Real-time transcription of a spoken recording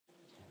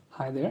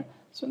Hi there.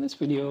 So in this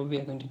video, we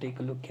are going to take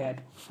a look at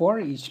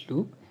for each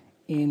loop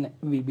in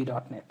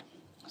VB.NET.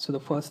 So the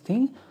first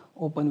thing,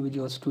 open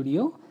Visual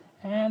Studio,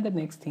 and the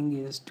next thing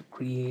is to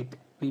create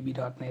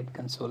VB.NET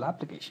console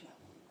application.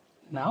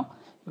 Now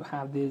you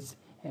have this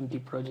empty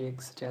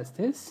project such as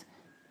this,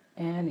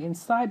 and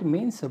inside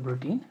main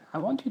subroutine, I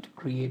want you to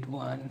create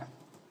one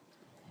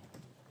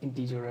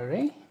integer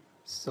array.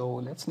 So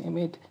let's name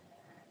it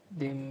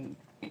dim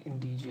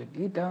integer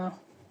data,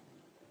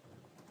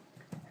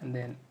 and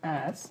then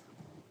as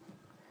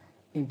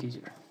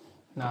integer.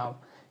 Now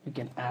you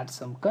can add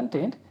some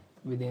content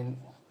within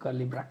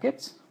curly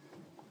brackets.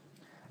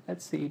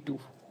 Let's say 2,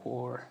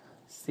 4,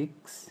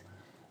 6,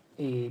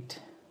 8,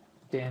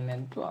 10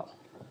 and 12.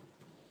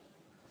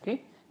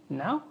 Okay,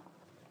 now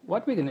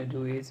what we're going to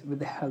do is, with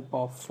the help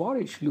of for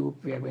each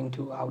loop, we are going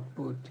to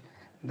output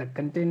the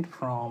content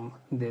from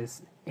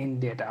this in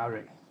data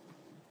array.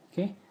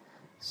 Okay,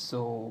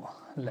 so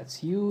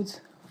let's use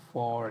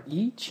for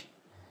each,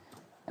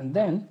 and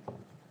then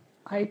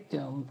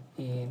item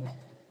in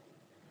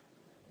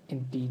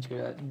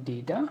integer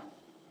data,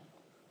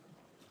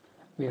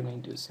 we are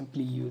going to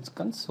simply use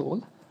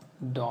console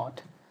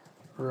dot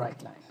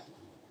write line.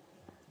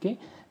 Okay,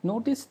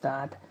 notice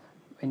that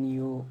when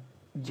you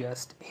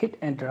just hit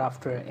enter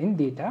after in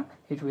data,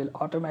 it will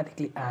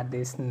automatically add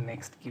this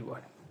next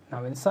keyword.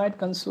 Now inside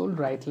console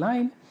write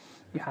line,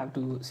 you have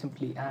to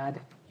simply add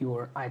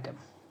your item.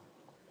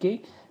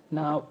 Okay,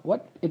 now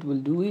what it will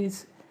do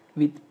is,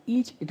 with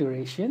each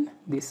iteration,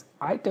 this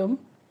item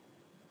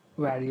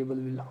variable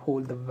will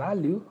hold the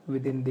value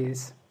within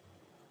this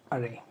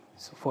array.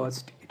 So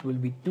first it will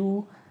be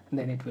 2, and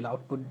then it will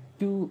output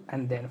 2,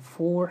 and then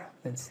 4,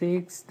 then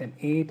 6, then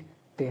 8,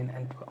 10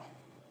 and 12.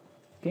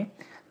 Okay,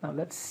 now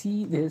let's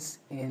see this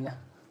in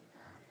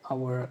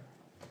our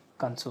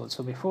console.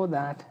 So before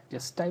that,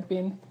 just type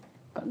in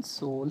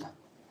console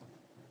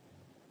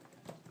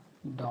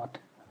dot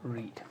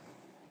read.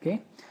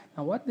 Okay,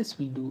 now what this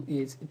will do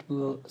is, it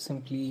will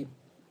simply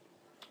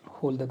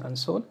hold the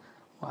console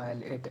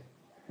while it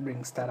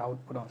brings that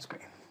output on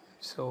screen.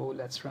 So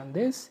let's run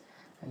this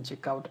and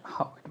check out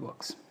how it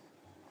works.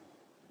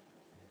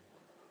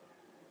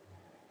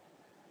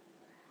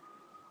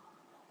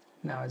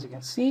 Now as you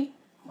can see,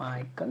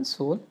 my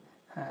console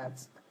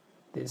has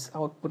this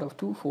output of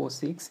 2, 4,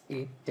 6,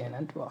 8, 10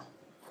 and 12.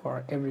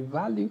 For every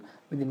value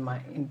within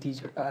my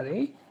integer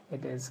array,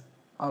 it is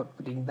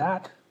outputting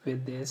that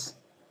with this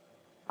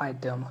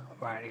item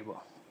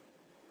variable.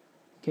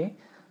 Okay,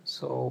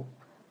 so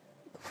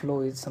the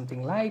flow is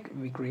something like,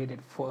 we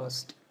created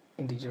first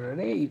integer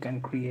array, you can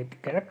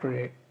create character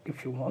array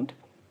if you want.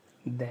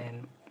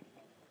 Then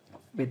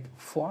with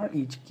for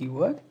each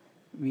keyword,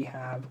 we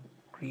have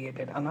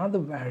created another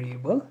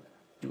variable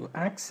to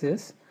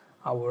access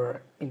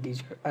our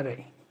integer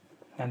array,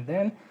 and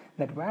then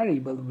that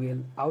variable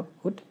will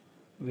output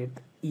with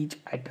each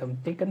item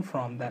taken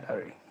from that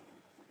array.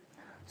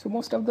 So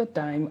most of the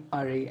time,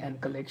 array and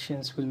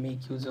collections will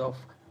make use of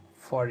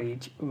for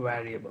each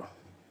variable,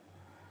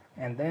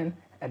 and then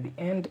at the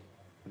end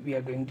we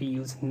are going to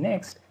use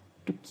next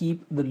to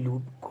keep the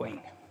loop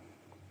going.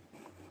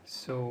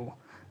 So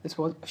this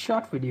was a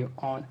short video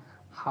on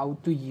how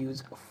to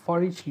use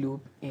for each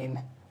loop in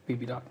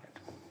VB.NET.